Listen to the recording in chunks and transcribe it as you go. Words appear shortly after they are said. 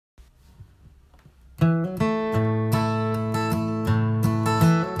Hello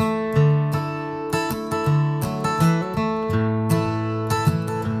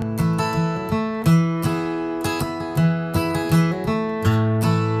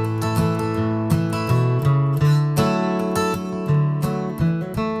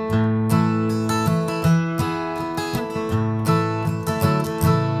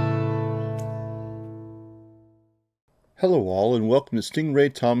all and welcome to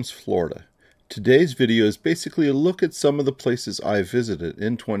Stingray Tom's Florida. Today's video is basically a look at some of the places I visited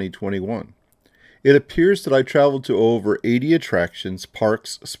in 2021. It appears that I traveled to over 80 attractions,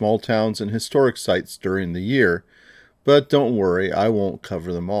 parks, small towns, and historic sites during the year, but don't worry, I won't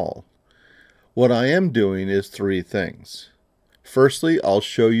cover them all. What I am doing is three things. Firstly, I'll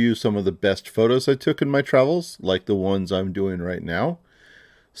show you some of the best photos I took in my travels, like the ones I'm doing right now.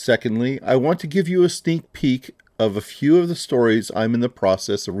 Secondly, I want to give you a sneak peek of a few of the stories I'm in the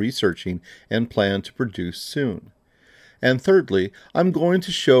process of researching and plan to produce soon. And thirdly, I'm going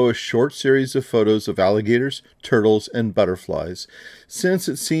to show a short series of photos of alligators, turtles, and butterflies, since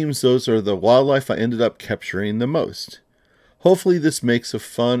it seems those are the wildlife I ended up capturing the most. Hopefully this makes a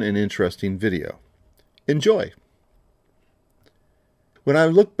fun and interesting video. Enjoy! When I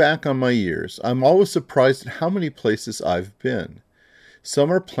look back on my years, I'm always surprised at how many places I've been.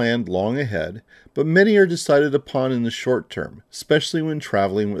 Some are planned long ahead, but many are decided upon in the short term, especially when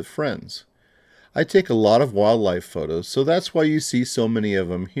traveling with friends. I take a lot of wildlife photos, so that's why you see so many of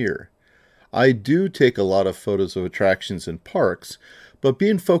them here. I do take a lot of photos of attractions and parks, but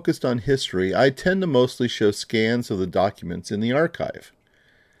being focused on history, I tend to mostly show scans of the documents in the archive.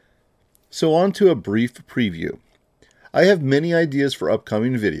 So on to a brief preview. I have many ideas for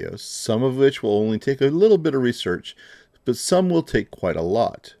upcoming videos, some of which will only take a little bit of research, but some will take quite a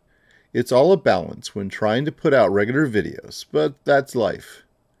lot. It's all a balance when trying to put out regular videos, but that's life.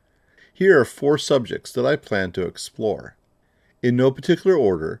 Here are 4 subjects that I plan to explore. In no particular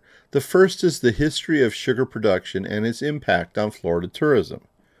order, the first is the history of sugar production and its impact on Florida tourism.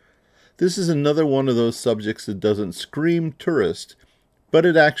 This is another one of those subjects that doesn't scream tourist, but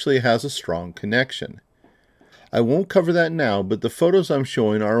it actually has a strong connection. I won't cover that now, but the photos I'm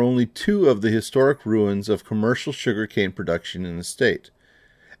showing are only 2 of the historic ruins of commercial sugarcane production in the state.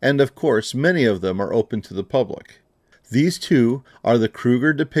 And of course, many of them are open to the public. These 2 are the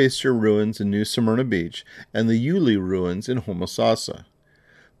Kruger de Pacer ruins in New Smyrna Beach and the Yulee ruins in Homosassa.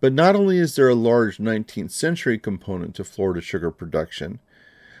 But not only is there a large 19th century component to Florida sugar production,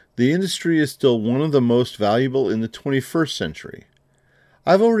 the industry is still one of the most valuable in the 21st century.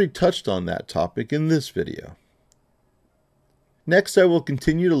 I've already touched on that topic in this video. Next, I will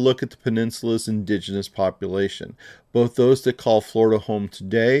continue to look at the peninsula's indigenous population, both those that call Florida home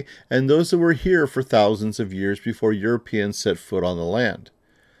today and those that were here for thousands of years before Europeans set foot on the land.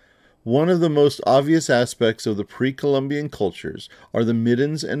 One of the most obvious aspects of the pre-Columbian cultures are the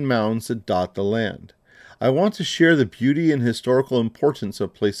middens and mounds that dot the land. I want to share the beauty and historical importance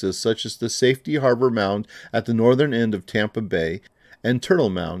of places such as the Safety Harbor Mound at the northern end of Tampa Bay and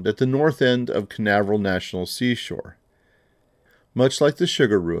Turtle Mound at the north end of Canaveral National Seashore. Much like the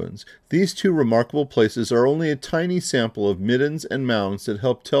sugar ruins, these 2 remarkable places are only a tiny sample of middens and mounds that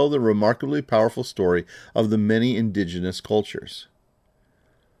help tell the remarkably powerful story of the many indigenous cultures.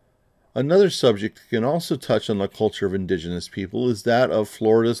 Another subject that can also touch on the culture of indigenous people is that of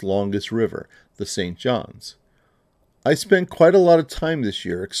Florida's longest river, the St. Johns. I spent quite a lot of time this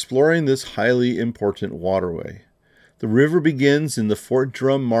year exploring this highly important waterway. The river begins in the Fort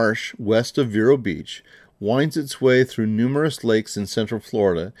Drum Marsh west of Vero Beach, winds its way through numerous lakes in central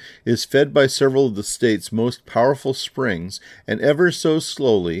Florida, is fed by several of the state's most powerful springs, and ever so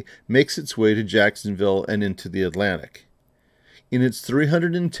slowly makes its way to Jacksonville and into the Atlantic. In its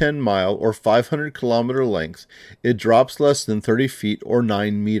 310-mile or 500-kilometer length, it drops less than 30 feet or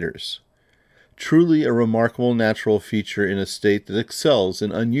 9 meters. Truly a remarkable natural feature in a state that excels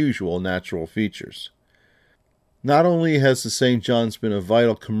in unusual natural features. Not only has the St. Johns been of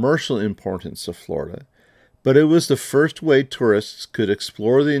vital commercial importance to Florida, but it was the first way tourists could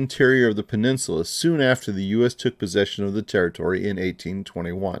explore the interior of the peninsula soon after the U.S. took possession of the territory in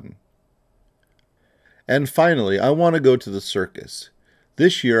 1821. And finally, I want to go to the circus.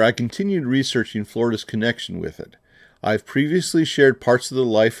 This year, I continued researching Florida's connection with it. I've previously shared parts of the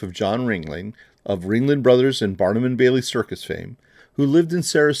life of John Ringling, of Ringling Brothers and Barnum and Bailey circus fame, who lived in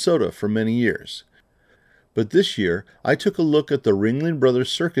Sarasota for many years. But this year, I took a look at the Ringling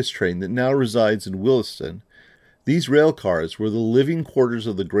Brothers circus train that now resides in Williston. These rail cars were the living quarters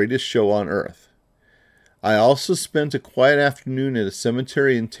of the greatest show on earth. I also spent a quiet afternoon at a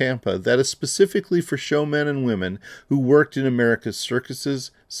cemetery in Tampa that is specifically for showmen and women who worked in America's circuses,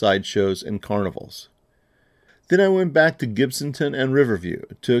 sideshows, and carnivals. Then I went back to Gibsonton and Riverview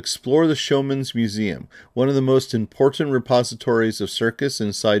to explore the Showman's Museum, one of the most important repositories of circus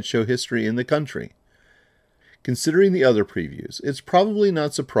and sideshow history in the country. Considering the other previews, it's probably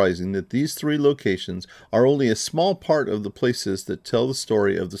not surprising that these 3 locations are only a small part of the places that tell the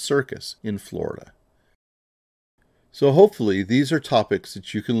story of the circus in Florida. So hopefully these are topics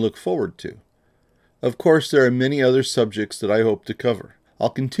that you can look forward to. Of course, there are many other subjects that I hope to cover. I'll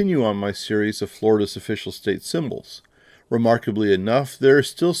continue on my series of Florida's official state symbols. Remarkably enough, there are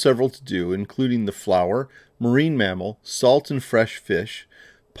still several to do, including the flower, marine mammal, salt and fresh fish,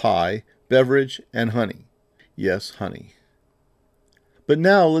 pie, beverage, and honey. Yes, honey. But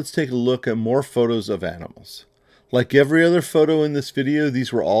now let's take a look at more photos of animals. Like every other photo in this video,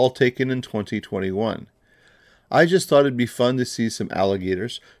 these were all taken in 2021. I just thought it'd be fun to see some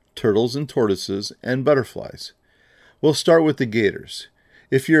alligators, turtles and tortoises, and butterflies. We'll start with the gators.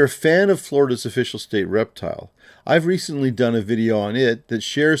 If you're a fan of Florida's official state reptile, I've recently done a video on it that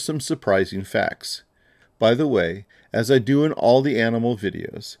shares some surprising facts. By the way, as I do in all the animal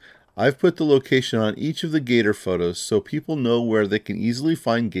videos, I've put the location on each of the gator photos so people know where they can easily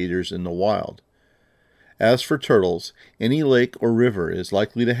find gators in the wild. As for turtles, any lake or river is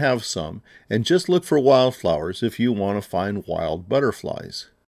likely to have some, and just look for wildflowers if you want to find wild butterflies.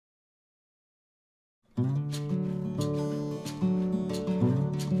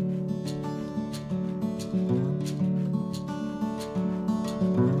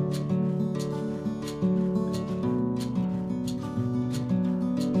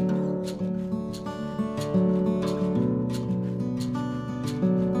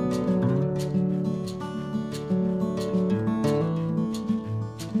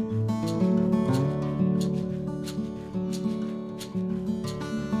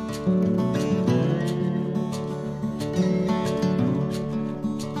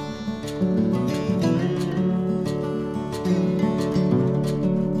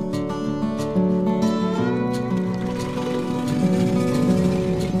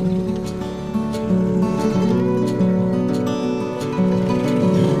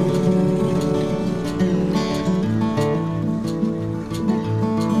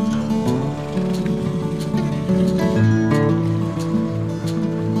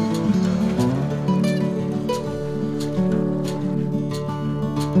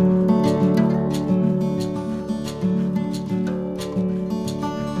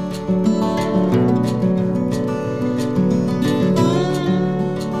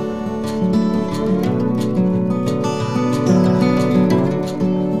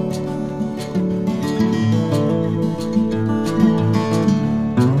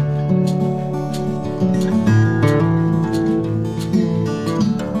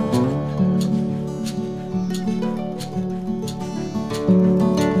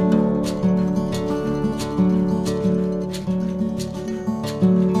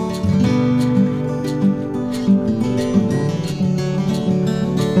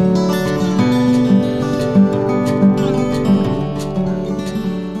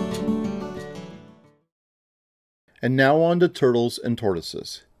 And now on to turtles and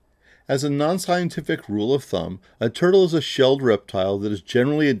tortoises. As a non-scientific rule of thumb, a turtle is a shelled reptile that is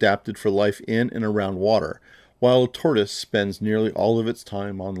generally adapted for life in and around water, while a tortoise spends nearly all of its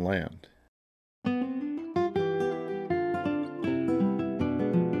time on land.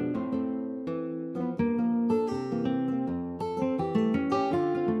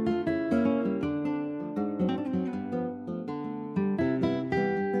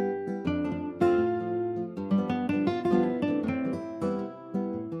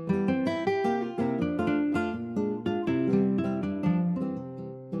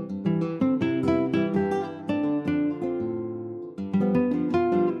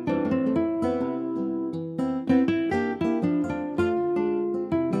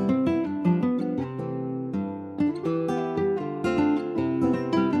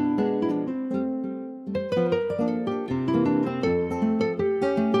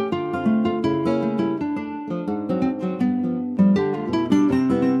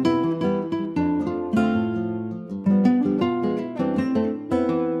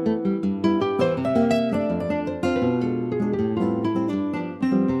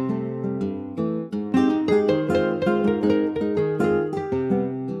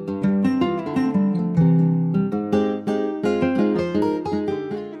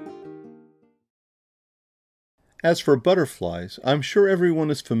 As for butterflies, I'm sure everyone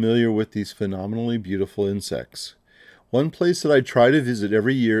is familiar with these phenomenally beautiful insects. One place that I try to visit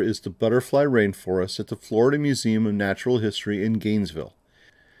every year is the butterfly rainforest at the Florida Museum of Natural History in Gainesville.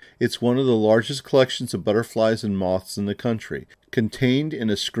 It's one of the largest collections of butterflies and moths in the country, contained in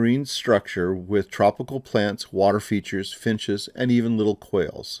a screened structure with tropical plants, water features, finches, and even little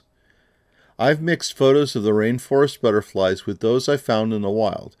quails. I've mixed photos of the rainforest butterflies with those I found in the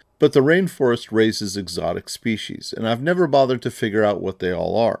wild, but the rainforest raises exotic species, and I've never bothered to figure out what they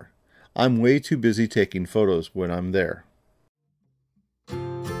all are. I'm way too busy taking photos when I'm there.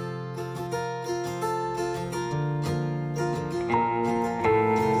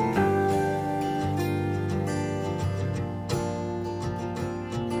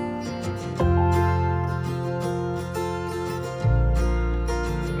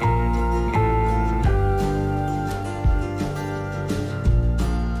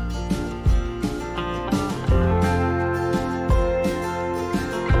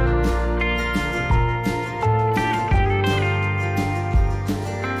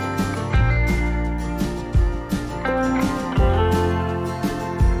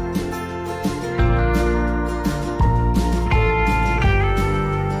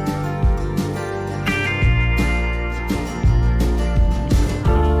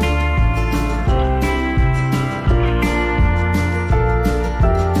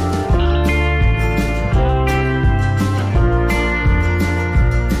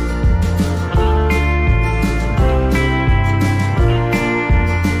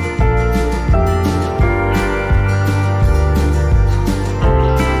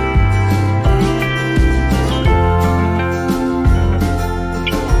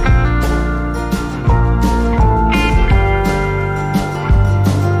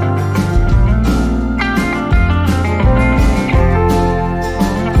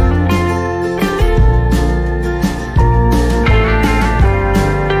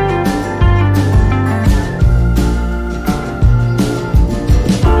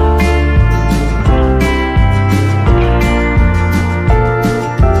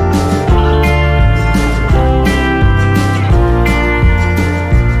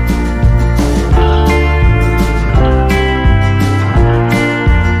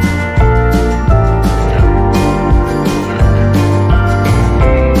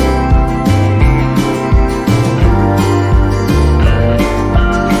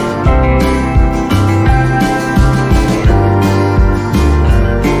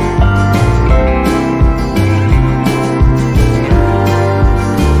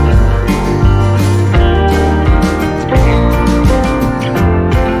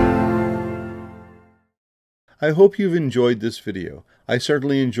 I hope you've enjoyed this video. I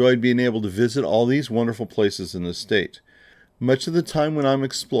certainly enjoyed being able to visit all these wonderful places in the state. Much of the time when I'm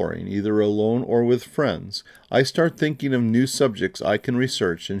exploring, either alone or with friends, I start thinking of new subjects I can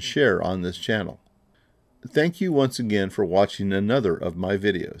research and share on this channel. Thank you once again for watching another of my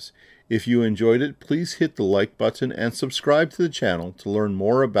videos. If you enjoyed it, please hit the like button and subscribe to the channel to learn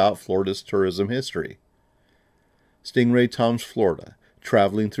more about Florida's tourism history. Stingray Tom's Florida,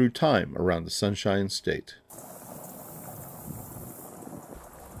 traveling through time around the Sunshine State.